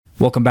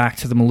Welcome back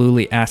to the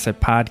Mullooly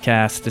Asset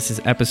Podcast. This is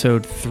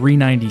episode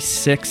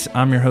 396.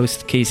 I'm your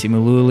host, Casey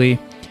Mullooly,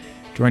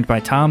 joined by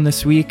Tom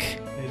this week.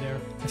 Hey there.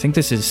 I think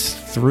this is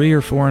 3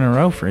 or 4 in a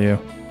row for you.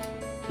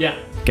 Yeah.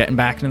 Getting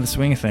back into the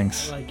swing of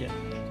things. I like it.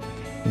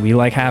 We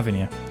like having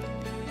you.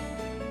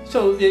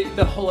 So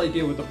the whole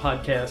idea with the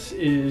podcast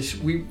is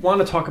we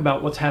want to talk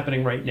about what's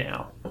happening right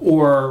now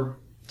or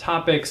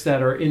topics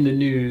that are in the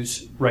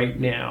news right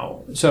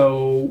now.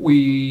 So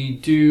we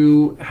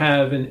do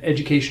have an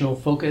educational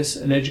focus,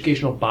 an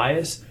educational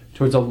bias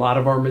towards a lot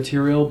of our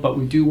material, but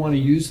we do want to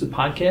use the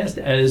podcast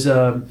as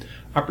an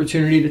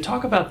opportunity to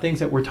talk about things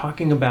that we're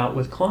talking about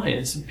with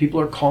clients. People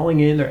are calling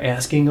in, they're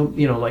asking,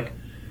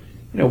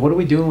 what are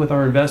we doing with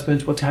our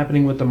investments? What's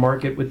happening with the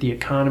market, with the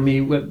economy,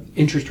 with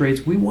interest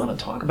rates? We want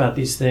to talk about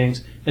these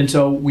things. And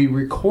so we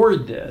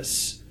record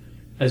this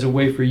as a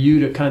way for you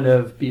to kind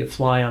of be a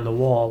fly on the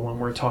wall when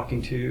we're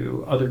talking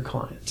to other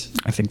clients.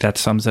 I think that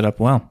sums it up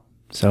well.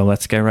 So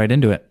let's get right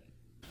into it.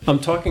 I'm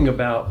talking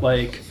about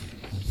like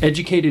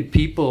educated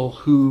people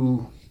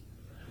who,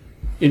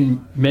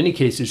 in many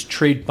cases,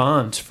 trade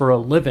bonds for a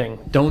living,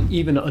 don't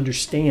even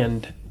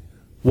understand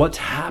what's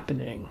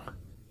happening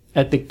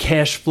at the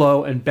cash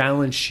flow and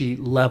balance sheet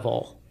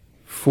level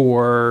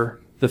for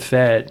the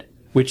Fed,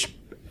 which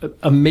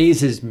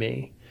amazes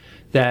me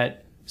that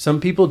some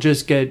people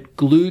just get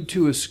glued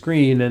to a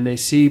screen and they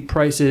see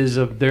prices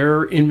of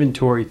their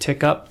inventory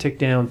tick up, tick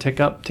down, tick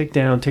up, tick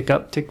down, tick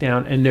up, tick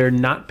down, and they're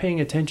not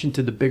paying attention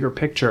to the bigger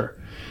picture.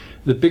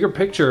 The bigger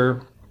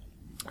picture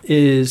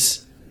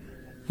is,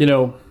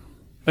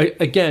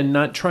 again,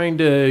 not trying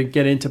to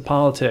get into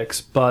politics,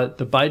 but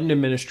the Biden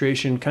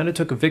administration kind of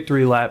took a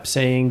victory lap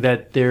saying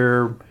that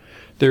their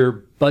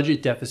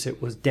budget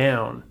deficit was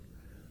down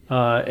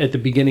at the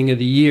beginning of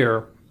the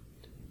year.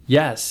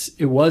 Yes,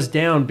 it was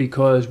down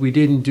because we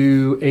didn't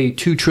do a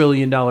 $2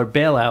 trillion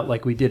bailout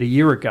like we did a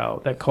year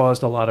ago that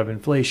caused a lot of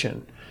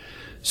inflation.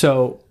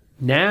 So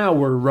now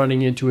we're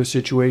running into a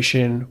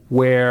situation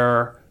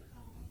where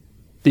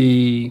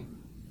the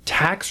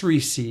tax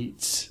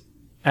receipts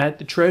at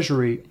the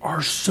Treasury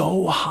are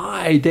so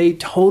high, they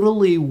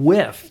totally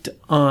whiffed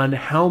on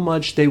how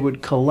much they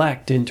would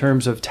collect in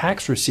terms of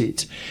tax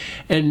receipts.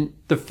 And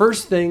the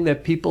first thing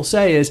that people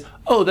say is,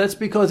 oh, that's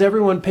because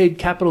everyone paid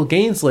capital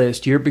gains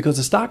last year because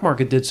the stock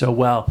market did so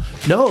well.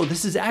 No,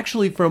 this is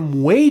actually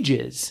from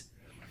wages.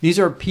 These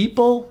are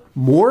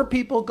more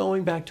people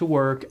going back to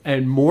work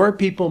and more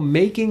people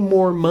making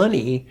more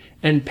money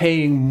and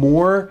paying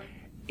more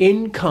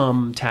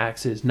income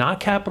taxes, not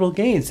capital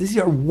gains. These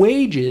are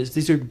wages.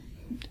 These are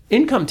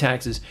income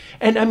taxes.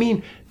 And I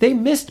mean, they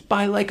missed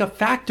by like a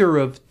factor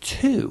of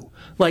 2.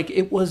 Like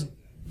it was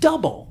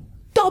double.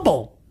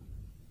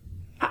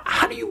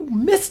 How do you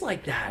miss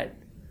like that?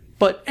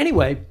 But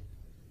anyway,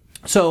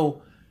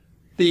 so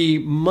the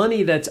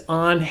money that's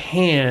on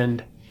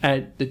hand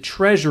at the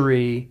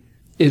Treasury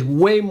is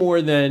way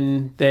more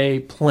than they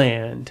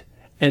planned.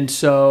 And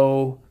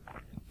so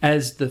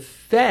as the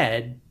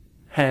Fed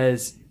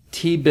has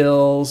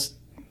T-bills,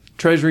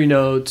 Treasury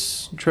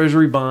notes,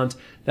 Treasury bonds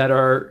that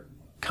are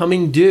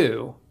coming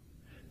due,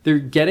 they're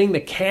getting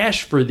the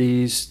cash for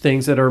these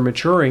things that are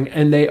maturing,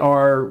 and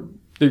they're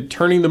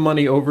turning the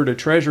money over to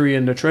Treasury,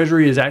 and the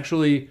Treasury is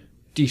actually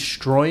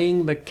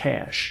destroying the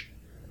cash.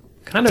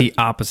 Kind of the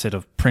opposite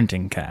of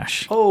printing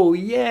cash. Oh,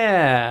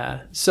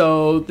 yeah.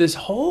 So this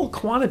whole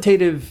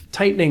quantitative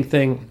tightening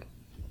thing,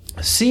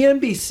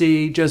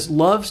 CNBC just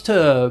loves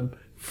to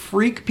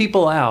freak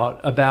people out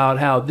about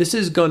how this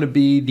is going to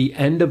be the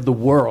end of the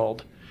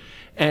world.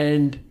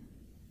 And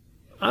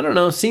I don't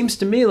know, seems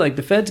to me like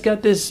the Fed's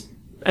got this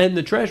and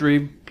the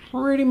Treasury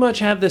pretty much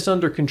have this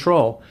under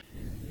control.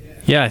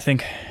 Yeah, I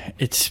think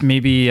it's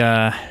maybe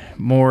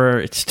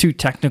it's too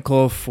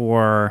technical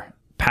for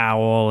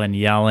Powell and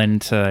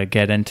Yellen to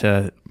get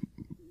into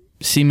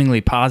seemingly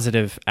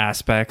positive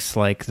aspects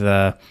like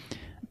the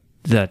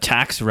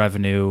tax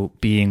revenue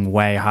being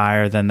way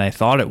higher than they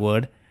thought it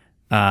would.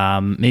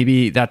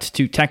 Maybe that's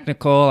too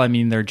technical. I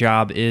mean, their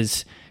job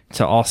is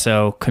to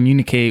also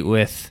communicate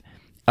with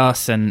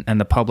us and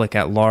the public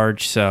at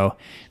large, so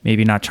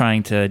maybe not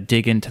trying to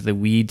dig into the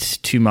weeds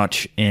too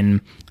much in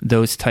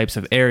those types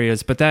of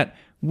areas, but that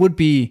would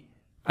be,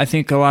 I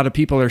think a lot of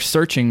people are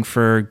searching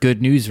for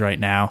good news right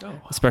now,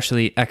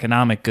 especially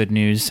economic good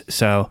news.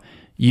 So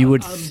you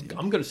would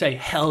I'm going to say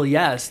hell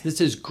yes,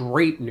 this is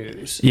great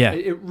news. Yeah,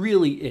 it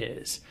really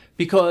is,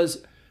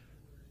 because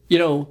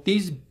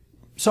these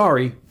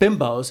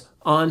bimbos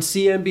on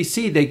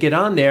CNBC, they get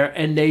on there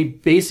and they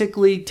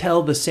basically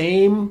tell the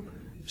same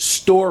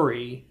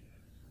story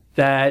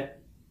that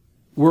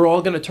we're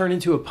all going to turn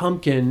into a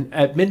pumpkin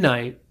at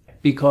midnight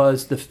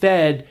because the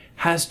Fed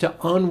has to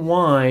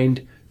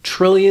unwind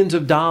trillions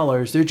of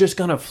dollars. They're just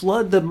going to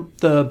flood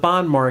the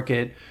bond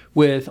market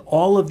with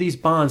all of these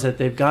bonds that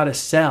they've got to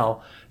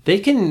sell. They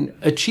can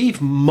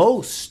achieve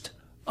most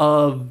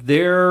of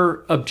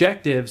their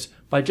objectives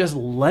by just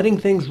letting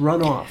things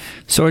run off.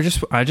 So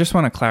I just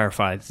want to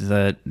clarify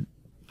the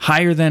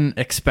higher than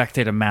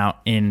expected amount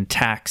in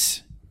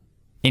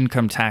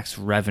income tax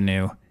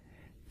revenue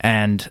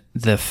and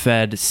the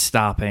Fed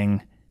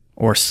stopping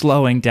or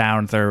slowing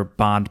down their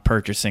bond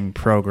purchasing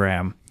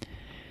program,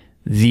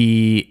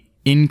 the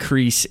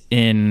increase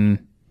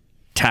in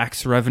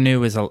tax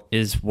revenue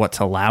is what's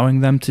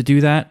allowing them to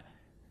do that?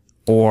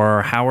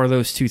 Or how are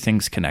those two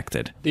things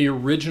connected? The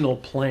original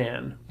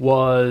plan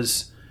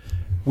was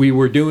we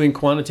were doing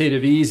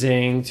quantitative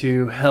easing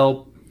to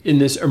help in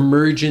this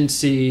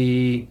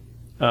emergency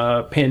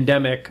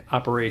pandemic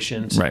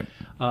operations. Right.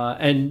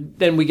 And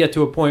then we get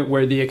to a point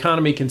where the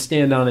economy can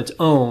stand on its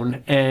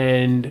own.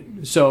 And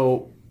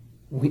so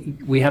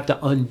we have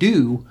to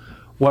undo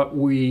what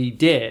we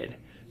did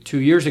 2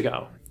 years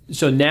ago.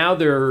 So now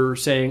they're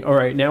saying, all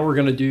right, now we're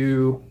going to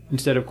do,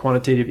 instead of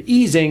quantitative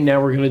easing, now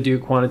we're going to do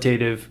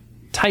quantitative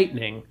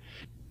tightening.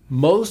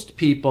 Most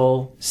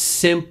people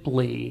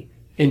simply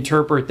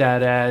interpret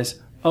that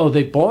as, oh,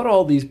 they bought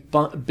all these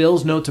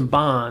bills, notes, and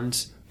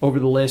bonds over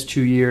the last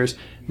 2 years.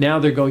 Now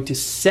they're going to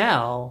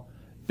sell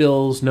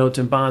bills, notes,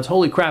 and bonds.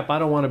 Holy crap, I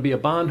don't want to be a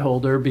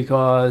bondholder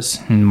because...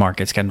 The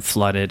market's getting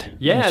flooded.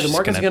 Yeah, the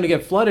market's going to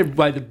get flooded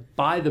by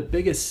the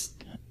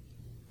biggest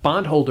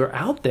bondholder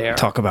out there.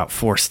 Talk about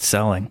forced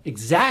selling.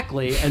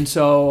 Exactly. And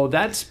so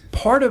that's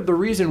part of the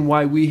reason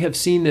why we have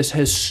seen this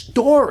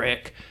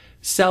historic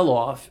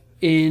sell-off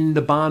in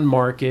the bond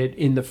market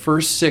in the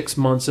first 6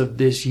 months of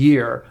this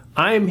year.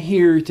 I'm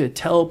here to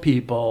tell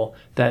people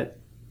that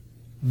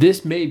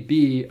this may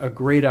be a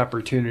great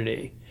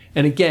opportunity.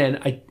 And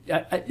again,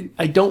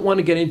 I don't want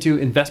to get into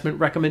investment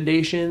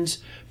recommendations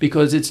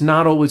because it's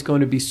not always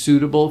going to be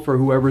suitable for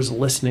whoever's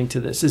listening to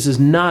this. This is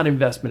not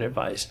investment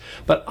advice.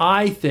 But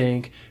I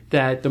think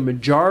that the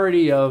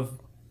majority of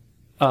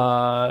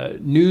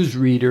news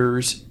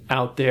readers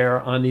out there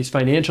on these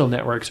financial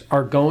networks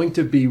are going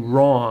to be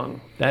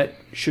wrong. That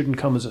shouldn't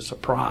come as a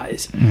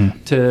surprise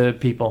to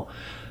people.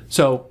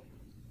 So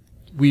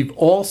we've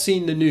all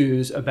seen the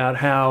news about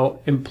how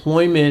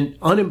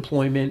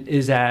unemployment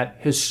is at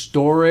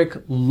historic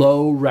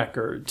low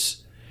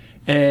records.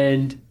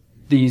 And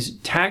these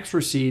tax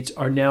receipts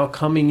are now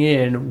coming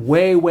in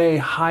way, way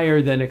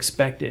higher than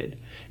expected.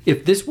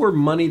 If this were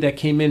money that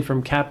came in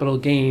from capital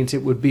gains,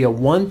 it would be a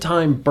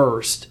one-time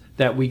burst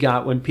that we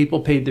got when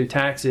people paid their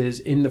taxes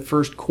in the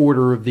first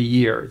quarter of the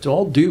year. It's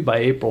all due by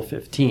April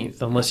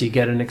 15th, unless you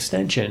get an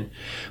extension.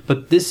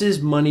 But this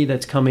is money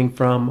that's coming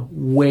from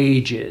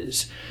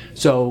wages.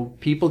 So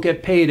people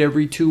get paid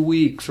every 2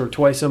 weeks or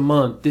twice a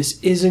month. This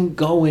isn't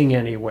going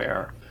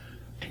anywhere.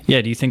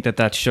 Yeah, do you think that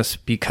that's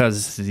just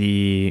because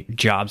the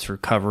jobs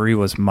recovery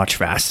was much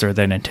faster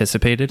than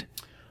anticipated?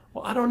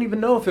 Well, I don't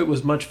even know if it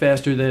was much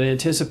faster than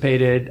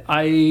anticipated.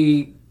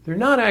 They're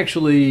not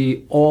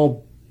actually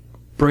all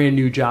brand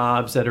new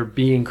jobs that are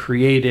being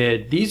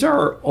created. These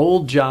are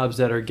old jobs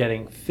that are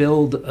getting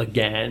filled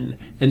again.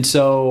 And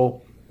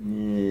so,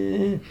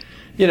 yes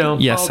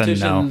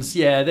politicians,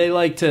 and no. They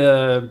like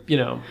to,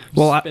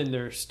 spin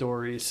their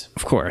stories.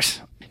 Of course.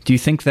 Do you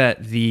think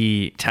that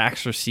the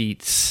tax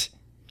receipts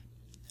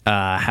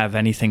have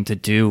anything to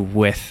do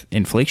with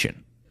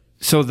inflation?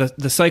 So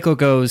the cycle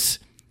goes,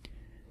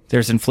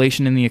 there's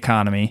inflation in the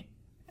economy,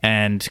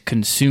 and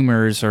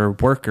consumers or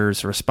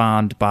workers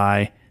respond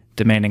by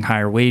demanding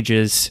higher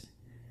wages.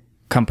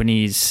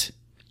 Companies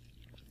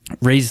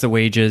raise the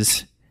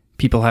wages,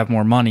 people have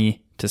more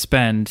money to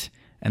spend,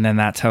 and then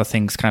that's how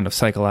things kind of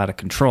cycle out of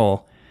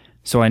control.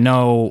 So I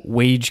know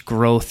wage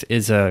growth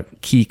is a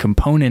key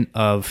component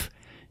of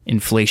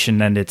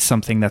inflation, and it's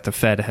something that the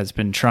Fed has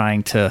been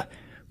trying to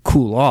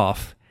cool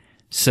off.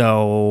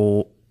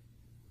 So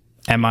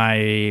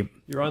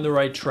you're on the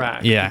right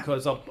track. Yeah.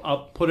 Because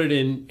I'll put it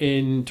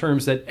in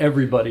terms that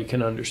everybody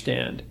can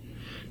understand.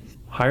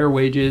 Higher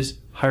wages,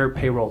 higher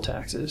payroll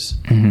taxes.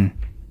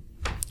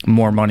 Mm-hmm.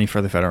 More money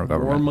for the federal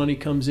government. More money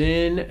comes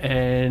in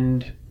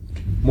and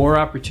more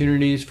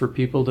opportunities for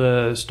people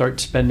to start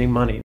spending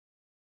money.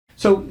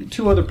 So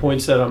 2 other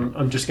points that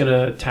I'm just going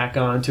to tack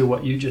on to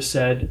what you just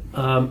said.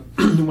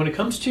 When it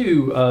comes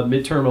to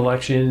midterm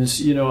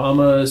elections, I'm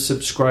a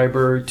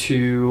subscriber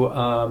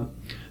to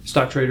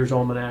Stock Traders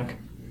Almanac,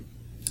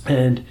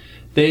 and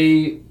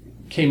they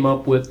came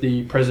up with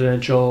the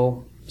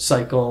presidential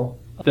cycle,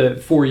 the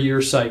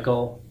 4-year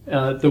cycle.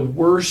 The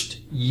worst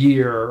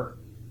year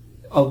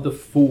of the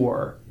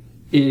 4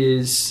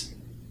 is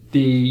the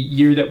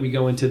year that we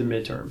go into the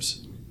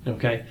midterms.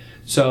 Okay,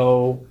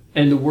 so,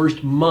 and the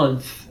worst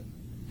month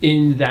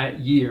in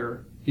that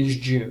year is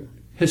June,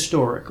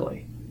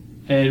 historically.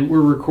 And we're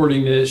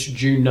recording this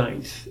June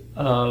 9th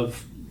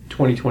of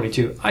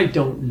 2022. I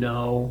don't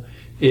know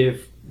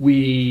if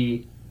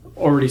we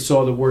already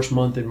saw the worst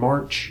month in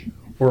March,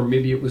 or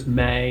maybe it was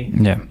May,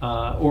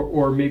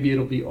 or maybe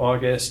it'll be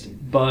August.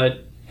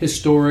 But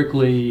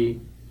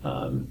historically,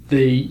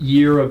 the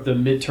year of the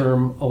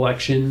midterm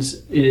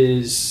elections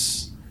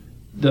is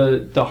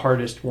the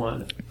hardest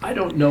one. I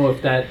don't know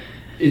if that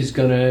is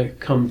going to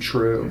come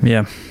true.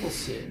 Yeah. We'll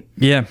see.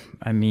 Yeah.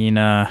 I mean,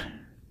 I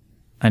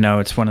know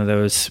it's one of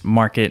those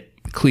market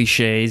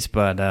cliches,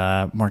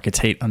 but markets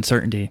hate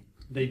uncertainty.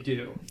 They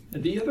do.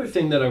 The other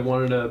thing that I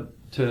wanted to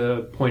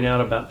to point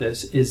out about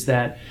this is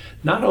that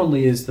not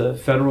only is the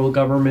federal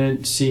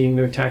government seeing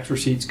their tax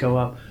receipts go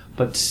up,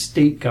 but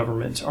state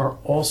governments are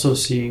also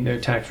seeing their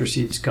tax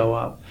receipts go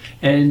up.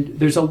 And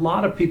there's a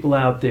lot of people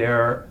out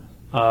there,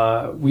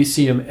 we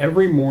see them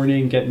every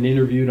morning getting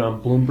interviewed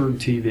on Bloomberg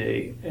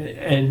TV,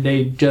 and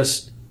they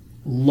just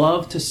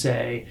love to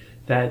say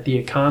that the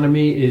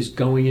economy is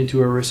going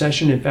into a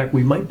recession. In fact,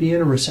 we might be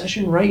in a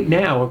recession right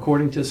now,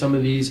 according to some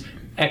of these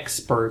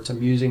experts.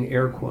 I'm using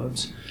air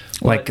quotes.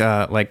 Like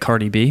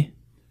Cardi B?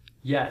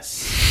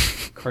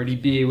 Yes. Cardi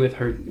B with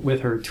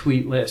her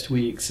tweet last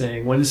week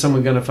saying, when is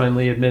someone going to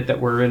finally admit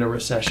that we're in a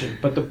recession?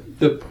 But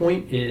the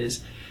point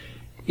is,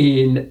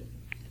 in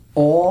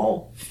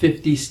all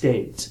 50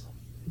 states,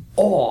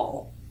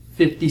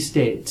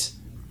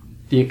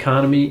 the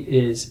economy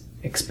is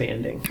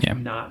expanding,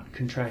 not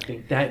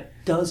contracting. That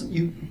doesn't,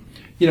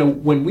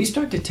 when we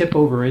start to tip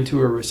over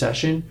into a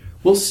recession,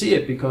 we'll see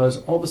it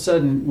because all of a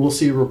sudden we'll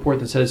see a report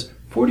that says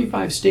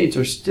 45 states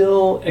are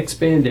still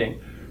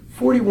expanding,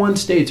 41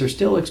 states are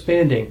still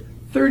expanding,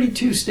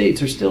 32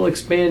 states are still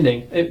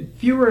expanding.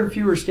 Fewer and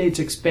fewer states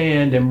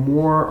expand and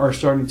more are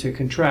starting to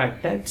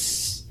contract.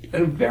 That's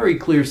a very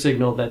clear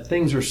signal that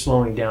things are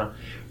slowing down.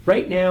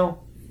 Right now,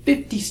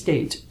 50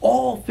 states,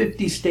 all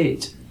 50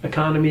 states,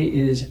 economy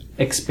is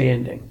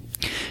expanding.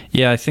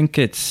 Yeah, I think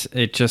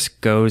it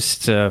just goes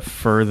to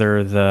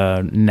further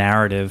the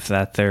narrative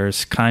that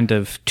there's kind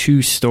of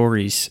two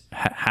stories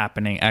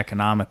happening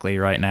economically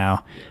right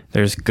now.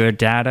 There's good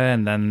data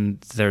and then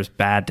there's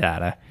bad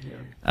data.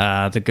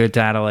 Yeah. The good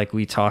data, like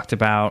we talked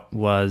about,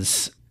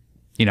 was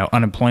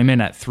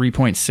unemployment at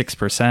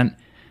 3.6%,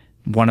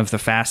 one of the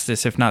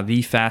fastest, if not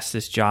the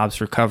fastest,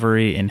 jobs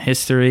recovery in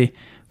history.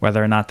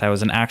 Whether or not that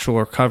was an actual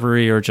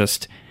recovery or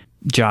just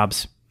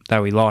jobs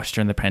that we lost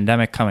during the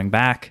pandemic coming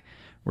back.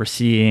 We're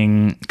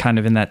seeing, kind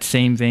of in that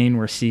same vein,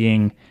 we're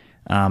seeing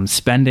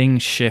spending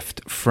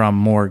shift from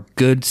more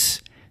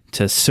goods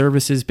to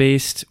services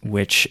based,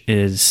 which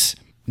is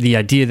the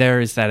idea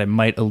there is that it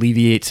might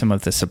alleviate some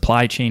of the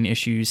supply chain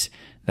issues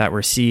that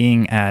we're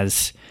seeing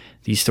as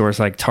these stores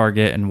like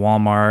Target and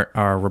Walmart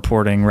are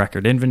reporting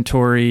record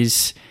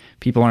inventories.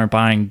 People aren't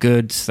buying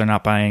goods. They're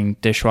not buying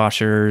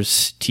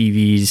dishwashers,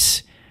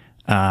 TVs,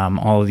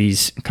 all of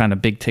these kind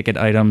of big ticket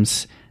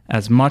items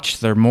as much.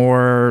 They're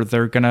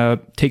going to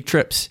take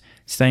trips,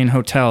 stay in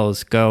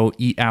hotels, go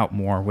eat out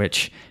more,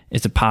 which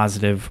is a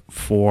positive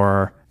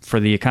for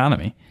the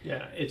economy.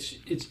 Yeah, it's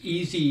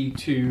easy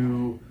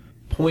to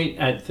point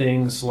at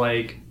things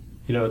like,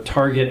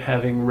 Target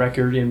having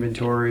record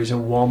inventories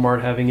and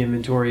Walmart having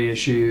inventory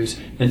issues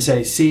and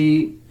say,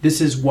 see,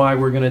 this is why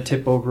we're going to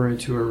tip over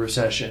into a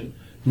recession.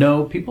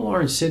 No, people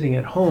aren't sitting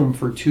at home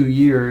for 2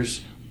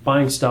 years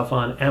buying stuff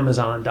on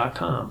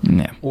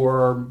Amazon.com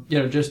or,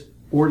 just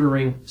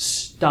ordering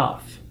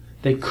stuff.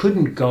 They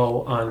couldn't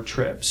go on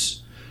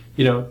trips.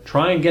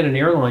 Try and get an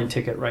airline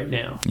ticket right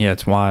now. Yeah,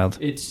 it's wild.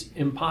 It's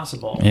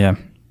impossible. Yeah.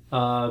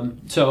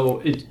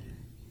 So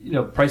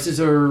prices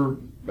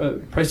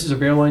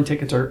of airline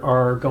tickets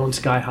are going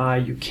sky high.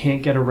 You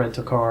can't get a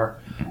rental car.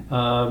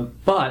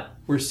 But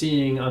we're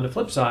seeing on the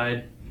flip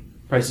side,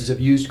 prices of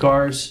used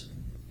cars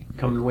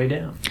coming way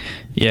down.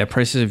 Yeah,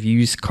 prices of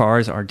used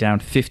cars are down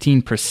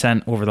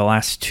 15% over the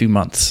last 2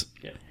 months.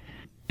 Yeah.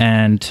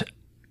 And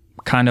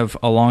kind of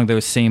along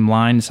those same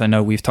lines, I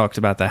know we've talked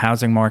about the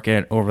housing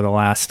market over the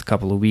last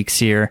couple of weeks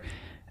here,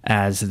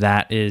 as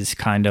that is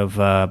kind of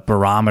a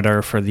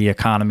barometer for the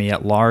economy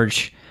at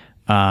large.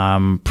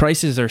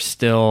 Prices are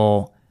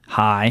still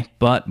high,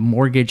 but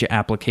mortgage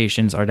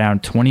applications are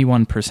down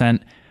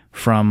 21%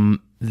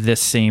 from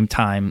this same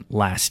time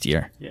last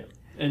year. Yeah.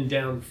 And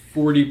down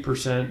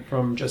 40%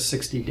 from just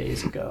 60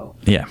 days ago.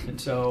 Yeah. And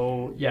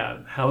so,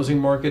 housing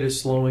market is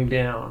slowing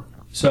down.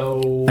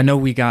 So I know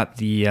we got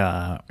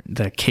the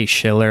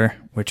Case-Shiller,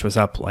 which was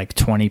up like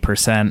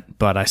 20%,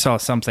 but I saw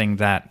something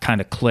that kind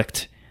of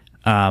clicked.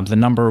 The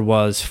number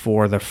was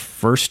for the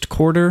first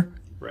quarter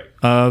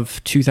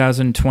of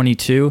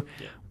 2022,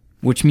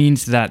 which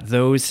means that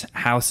those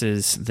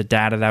houses, the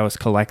data that was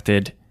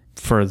collected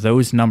for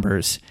those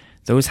numbers,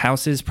 those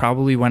houses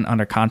probably went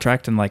under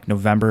contract in like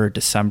November or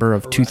December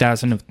of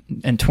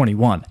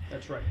 2021.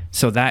 That's right.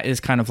 So that is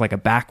kind of like a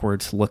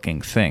backwards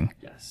looking thing.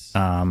 Yes.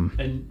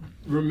 And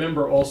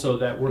remember also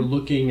that we're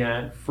looking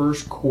at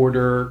first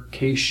quarter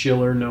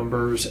Case-Shiller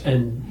numbers,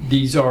 and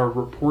these are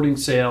reporting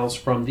sales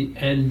from the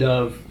end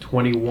of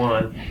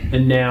 21.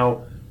 And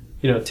now,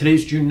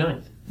 today's June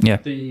 9th. Yeah.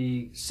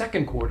 The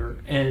second quarter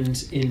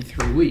ends in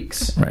 3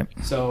 weeks. Right.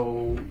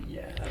 So,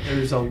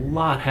 there's a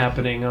lot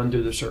happening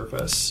under the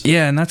surface.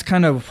 Yeah, and that's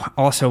kind of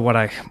also what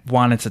I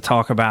wanted to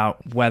talk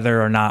about,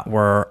 whether or not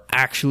we're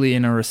actually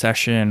in a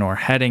recession or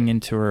heading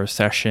into a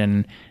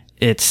recession.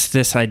 It's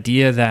this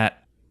idea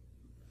that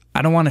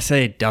I don't want to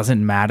say it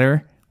doesn't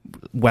matter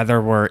whether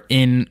we're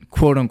in,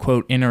 quote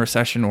unquote, in a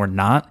recession or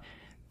not,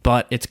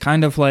 but it's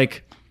kind of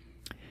like,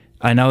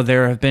 I know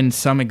there have been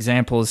some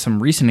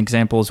recent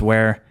examples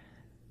where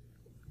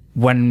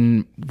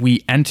when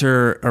we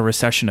enter a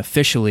recession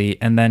officially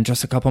and then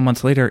just a couple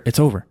months later, it's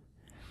over.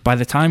 by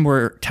the time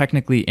we're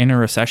technically in a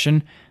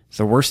recession,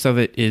 the worst of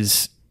it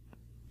is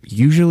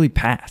usually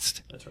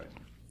past. That's right.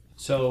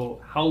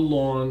 So how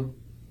long,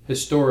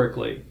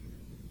 historically,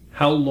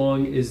 how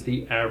long is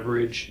the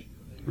average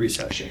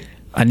recession?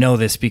 I know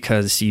this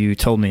because you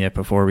told me it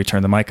before we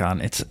turned the mic on.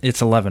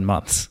 It's 11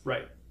 months.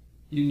 Right.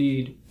 You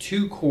need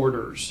 2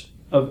 quarters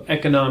of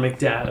economic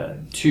data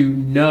to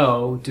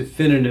know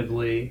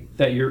definitively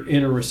that you're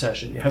in a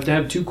recession. You have to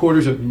have 2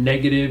 quarters of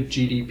negative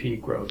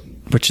GDP growth.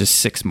 Which is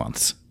 6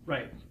 months.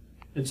 Right.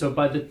 And so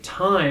by the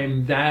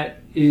time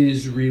that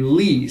is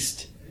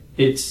released,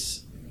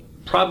 it's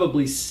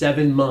probably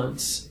 7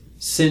 months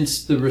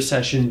since the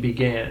recession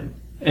began.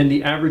 And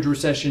the average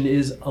recession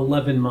is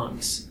 11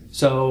 months.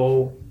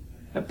 So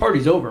that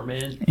party's over,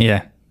 man.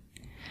 Yeah.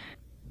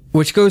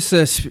 Which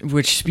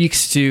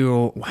speaks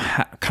to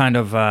kind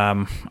of,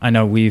 I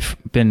know we've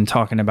been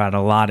talking about it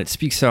a lot. It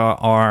speaks to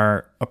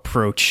our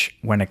approach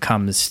when it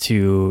comes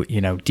to,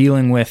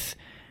 dealing with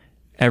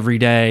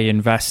everyday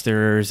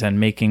investors and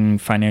making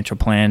financial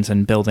plans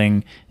and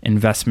building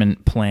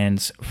investment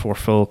plans for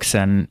folks.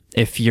 And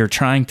if you're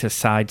trying to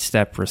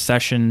sidestep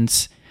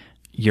recessions,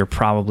 you're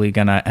probably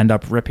going to end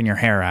up ripping your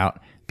hair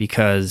out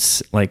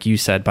because, like you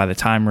said, by the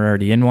time we're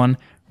already in one,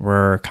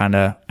 we're kind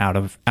of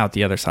out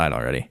the other side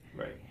already.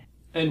 Right.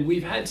 And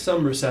we've had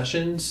some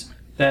recessions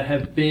that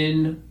have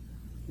been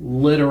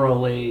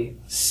literally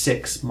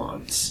 6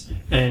 months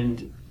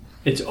and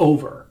it's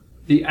over.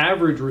 The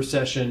average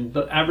recession,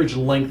 the average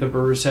length of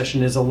a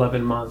recession is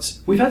 11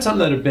 months. We've had some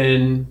that have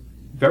been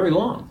very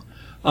long,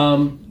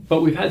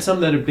 but we've had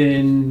some that have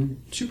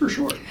been super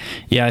short.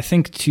 Yeah, I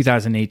think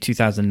 2008,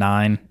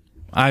 2009,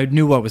 I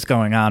knew what was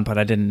going on, but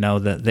I didn't know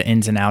the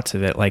ins and outs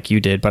of it like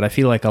you did. But I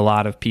feel like a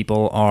lot of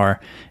people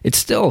it's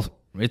still,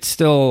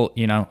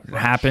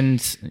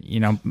 happened,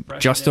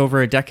 just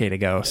over a decade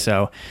ago.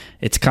 So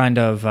it's kind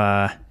of,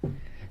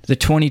 the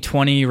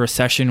 2020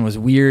 recession was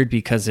weird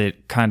because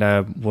it kind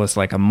of was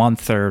like a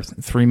month or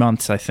 3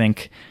 months. I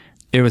think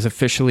it was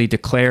officially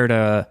declared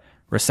a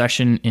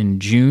recession in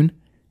June,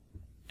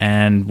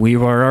 and we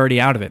were already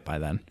out of it by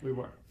then. We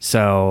were.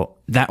 So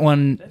that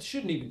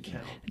shouldn't even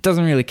count. It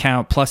doesn't really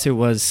count. Plus it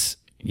was,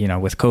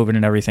 with COVID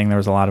and everything, there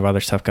was a lot of other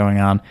stuff going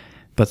on.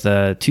 But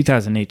the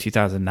 2008,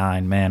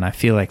 2009, man, I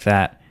feel like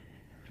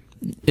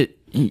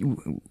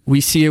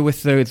we see it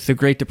with the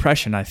Great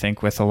Depression, I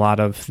think, with a lot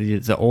of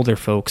the older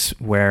folks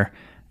where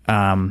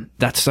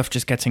that stuff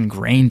just gets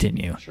ingrained in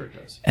you. Sure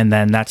does. And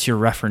then that's your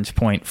reference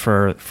point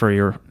for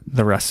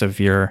the rest of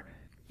your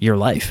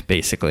life,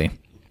 basically.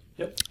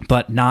 Yep.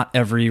 But not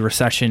every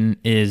recession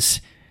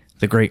is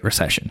the Great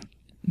Recession.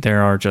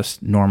 There are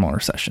just normal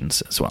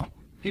recessions as well.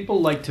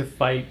 People like to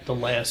fight the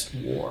last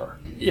war.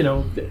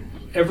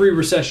 Every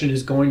recession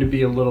is going to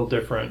be a little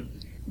different.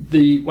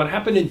 What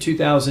happened in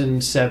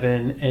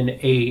 2007 and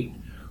 8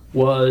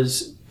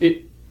 was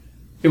it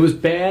was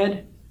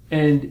bad,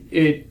 and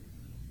it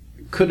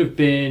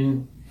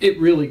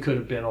really could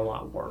have been a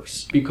lot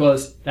worse,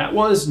 because that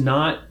was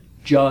not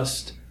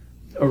just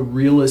a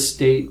real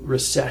estate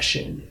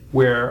recession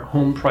where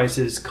home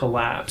prices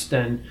collapsed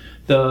and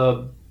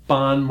the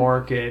bond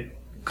market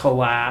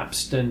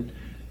collapsed, and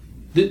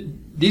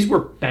these were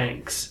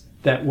banks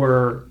that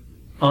were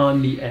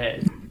on the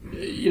edge.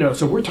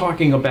 So we're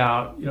talking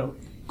about,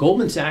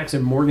 Goldman Sachs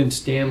and Morgan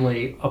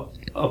Stanley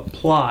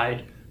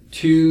applied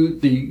to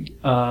the,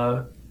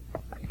 I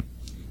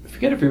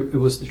forget if it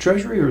was the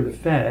Treasury or the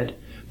Fed,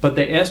 but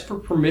they asked for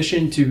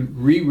permission to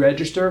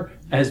re-register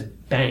as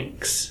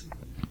banks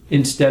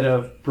instead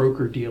of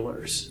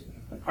broker-dealers.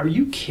 Are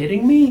you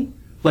kidding me?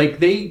 Like,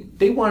 they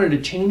wanted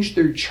to change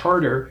their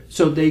charter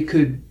so they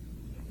could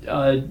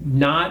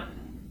not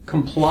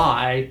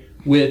comply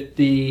with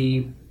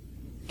the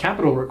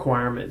capital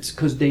requirements,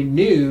 because they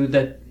knew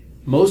that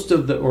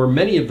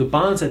many of the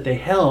bonds that they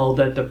held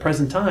at the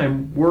present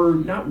time were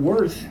not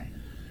worth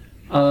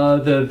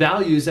the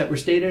values that were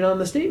stated on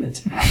the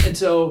statements. And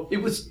so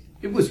it was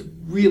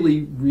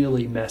really,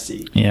 really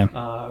messy.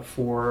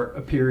 For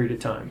a period of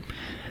time.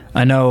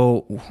 I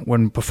know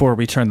before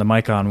we turned the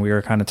mic on, we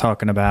were kind of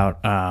talking about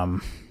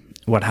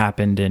what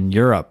happened in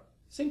Europe.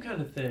 Same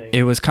kind of thing.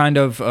 It was kind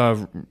of, I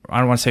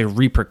don't want to say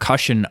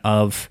repercussion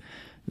of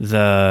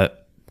the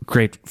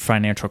great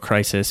financial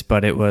crisis,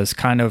 but it was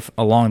kind of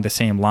along the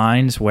same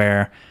lines,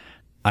 where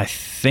I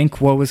think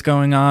what was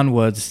going on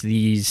was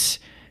these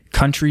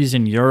countries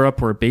in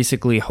Europe were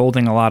basically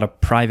holding a lot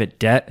of private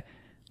debt,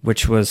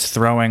 which was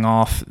throwing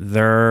off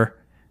their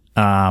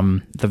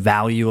the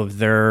value of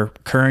their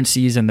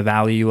currencies and the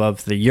value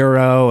of the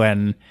euro.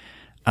 And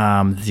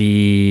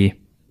the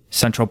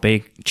central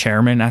bank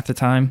chairman at the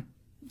time,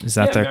 is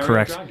that the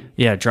correct? Draghi.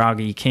 Yeah,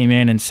 Draghi came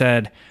in and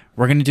said,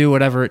 we're going to do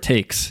whatever it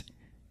takes.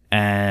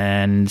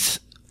 And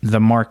the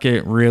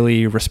market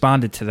really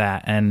responded to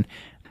that. And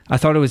I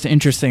thought it was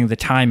interesting, the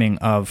timing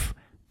of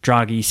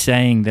Draghi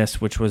saying this,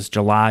 which was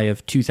July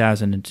of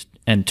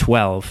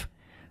 2012,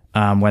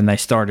 when they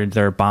started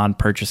their bond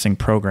purchasing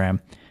program.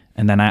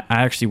 And then I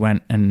actually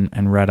went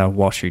and read a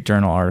Wall Street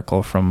Journal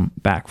article from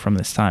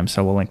this time,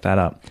 so we'll link that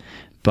up.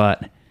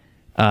 But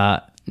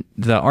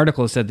the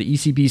article said the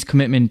ECB's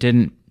commitment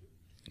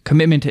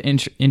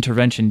to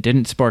intervention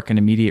didn't spark an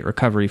immediate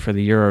recovery for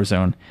the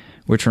Eurozone,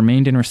 which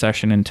remained in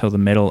recession until the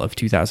middle of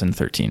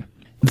 2013.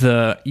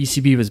 The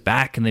ECB was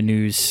back in the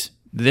news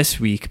this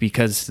week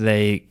because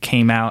they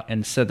came out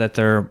and said that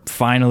they're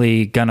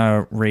finally going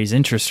to raise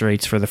interest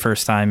rates for the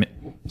first time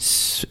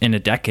in a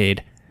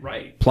decade.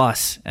 Right.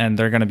 Plus, and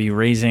they're going to be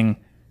raising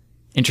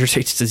interest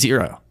rates to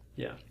zero.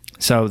 Yeah.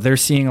 So they're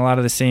seeing a lot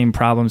of the same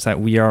problems that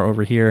we are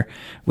over here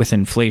with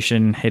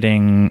inflation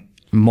hitting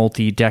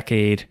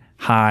multi-decade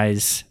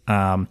highs.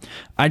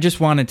 I just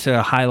wanted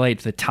to highlight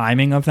the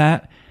timing of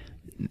that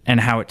and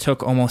how it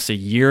took almost a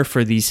year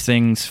for these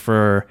things,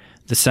 for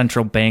the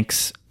central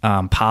bank's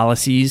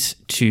policies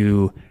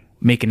to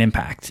make an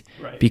impact.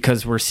 Right.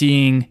 Because we're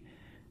seeing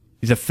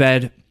the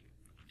Fed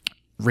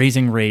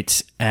raising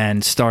rates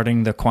and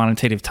starting the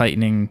quantitative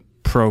tightening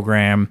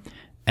program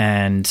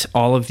and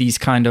all of these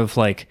kind of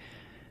like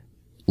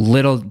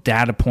little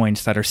data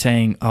points that are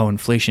saying, oh,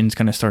 inflation's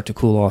going to start to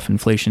cool off.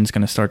 Inflation's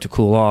going to start to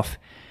cool off.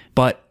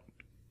 But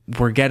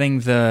we're getting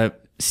the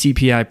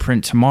CPI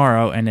print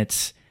tomorrow and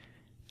it's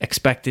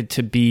expected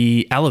to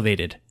be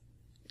elevated.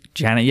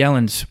 Janet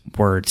Yellen's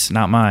words,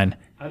 not mine.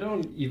 I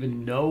don't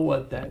even know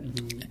what that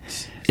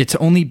means. It's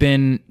only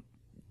been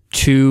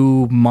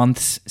 2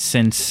 months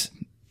since,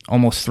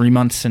 almost 3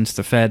 months since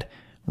the Fed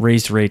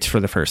raised rates for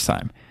the first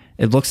time.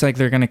 It looks like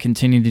they're going to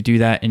continue to do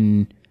that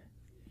in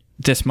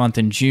this month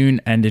in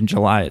June and in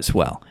July as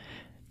well.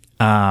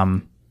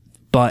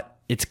 But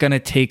it's going to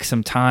take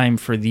some time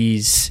for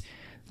these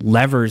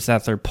levers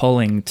that they're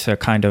pulling to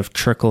kind of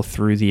trickle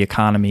through the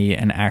economy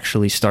and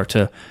actually start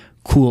to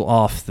cool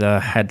off the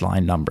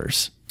headline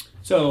numbers.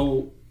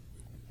 So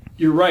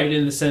you're right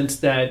in the sense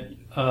that,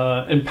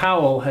 and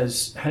Powell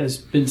has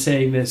been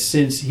saying this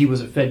since he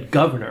was a Fed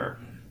governor,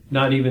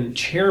 not even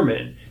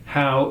chairman,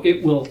 how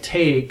it will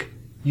take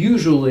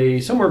usually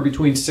somewhere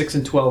between 6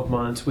 and 12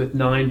 months, with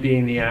 9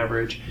 being the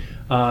average,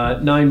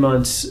 9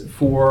 months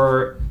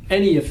for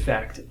any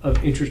effect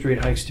of interest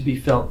rate hikes to be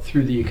felt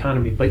through the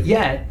economy. But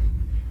yet,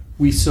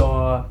 we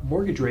saw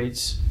mortgage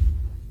rates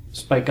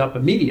spike up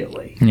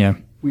immediately. Yeah.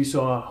 We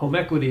saw home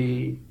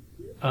equity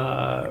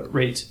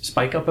rates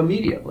spike up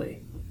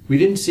immediately. We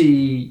didn't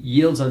see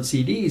yields on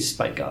CDs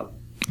spike up.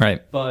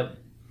 Right. But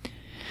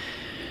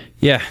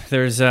yeah,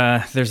 there's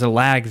a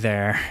lag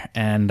there,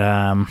 and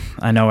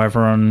I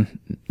know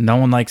no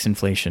one likes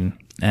inflation,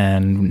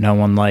 and no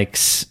one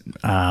likes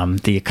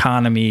the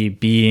economy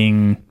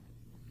being.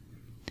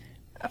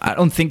 I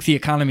don't think the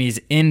economy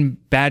is in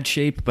bad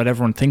shape, but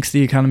everyone thinks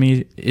the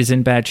economy is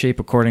in bad shape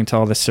according to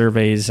all the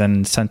surveys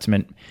and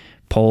sentiment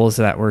polls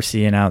that we're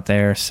seeing out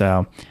there.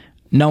 So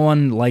no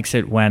one likes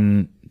it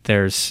when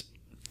there's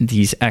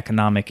these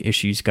economic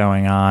issues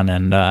going on,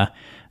 and I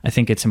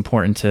think it's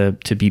important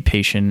to be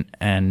patient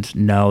and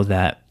know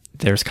that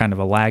there's kind of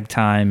a lag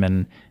time,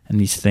 and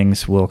these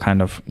things will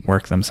kind of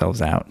work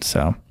themselves out.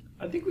 So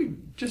I think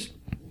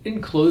in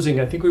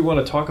closing, I think we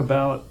want to talk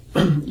about,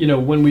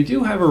 when we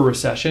do have a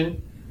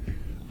recession,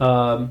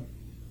 we're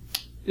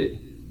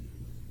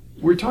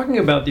talking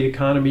about the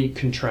economy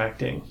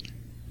contracting.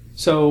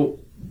 So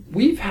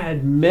we've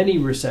had many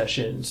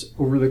recessions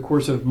over the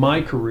course of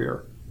my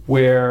career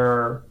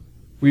where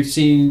we've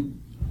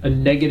seen a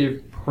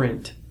negative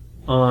print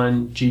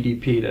on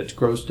GDP, that's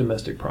gross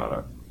domestic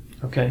product,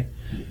 okay?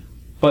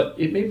 But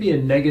it may be a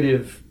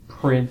negative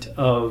print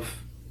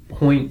of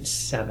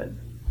 0.7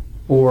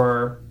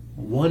 or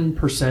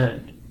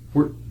 1%.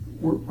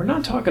 We're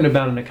not talking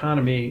about an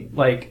economy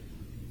like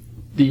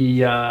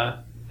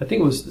I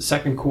think it was the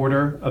second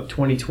quarter of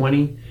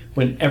 2020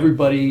 when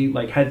everybody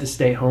had to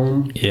stay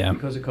home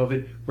because of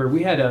COVID, where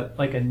we had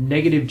a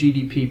negative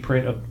GDP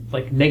print of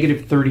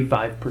negative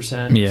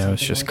 35%. Yeah, it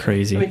was just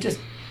crazy. I mean, just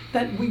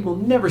that we will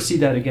never see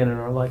that again in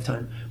our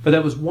lifetime. But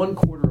that was 1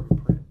 quarter of a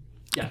print.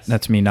 Yes.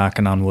 That's me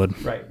knocking on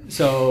wood. Right.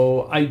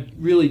 So I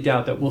really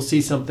doubt that we'll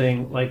see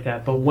something like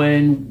that. But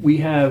when we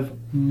have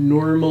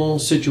normal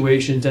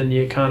situations and the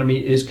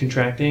economy is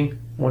contracting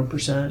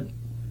 1%,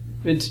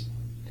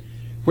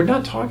 we're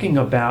not talking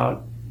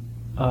about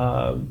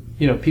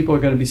people are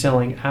going to be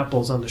selling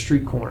apples on the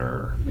street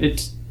corner.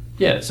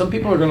 Some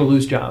people are going to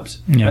lose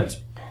jobs. Yeah. That's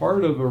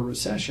part of a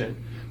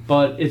recession,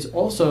 but it's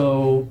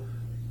also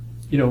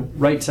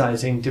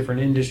right-sizing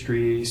different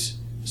industries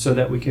so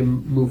that we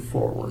can move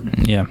forward.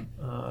 Yeah.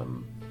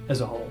 As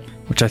a whole,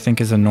 which I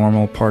think is a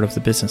normal part of the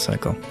business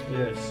cycle. It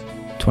is.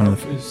 It's one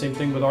of the same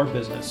thing with our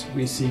business.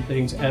 We see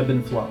things ebb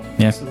and flow. Yeah.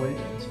 That's the way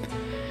it is.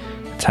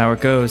 That's how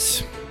it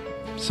goes.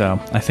 So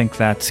I think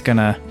that's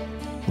gonna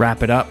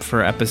wrap it up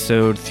for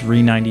episode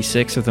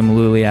 396 of the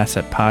Mullooly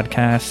Asset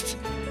Podcast.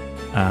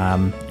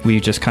 We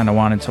just kind of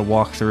wanted to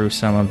walk through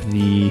some of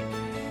the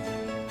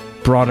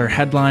broader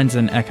headlines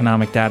and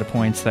economic data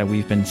points that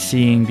we've been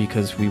seeing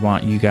because we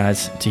want you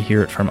guys to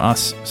hear it from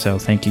us. So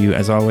thank you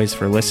as always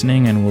for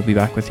listening, and we'll be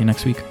back with you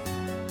next week.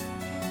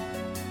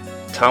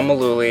 Tom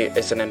Mullooly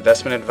is an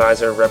investment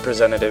advisor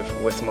representative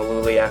with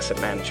Mullooly Asset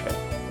Management.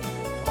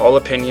 All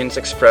opinions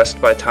expressed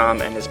by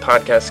Tom and his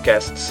podcast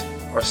guests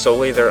are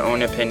solely their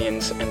own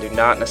opinions and do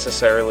not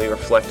necessarily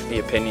reflect the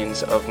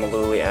opinions of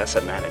Mullooly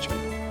Asset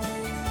Management.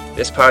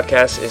 This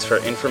podcast is for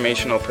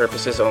informational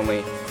purposes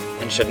only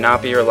and should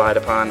not be relied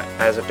upon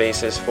as a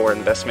basis for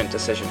investment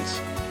decisions.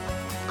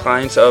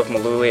 Clients of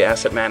Mullooly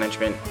Asset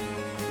Management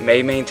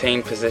may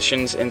maintain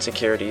positions in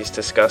securities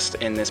discussed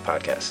in this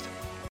podcast.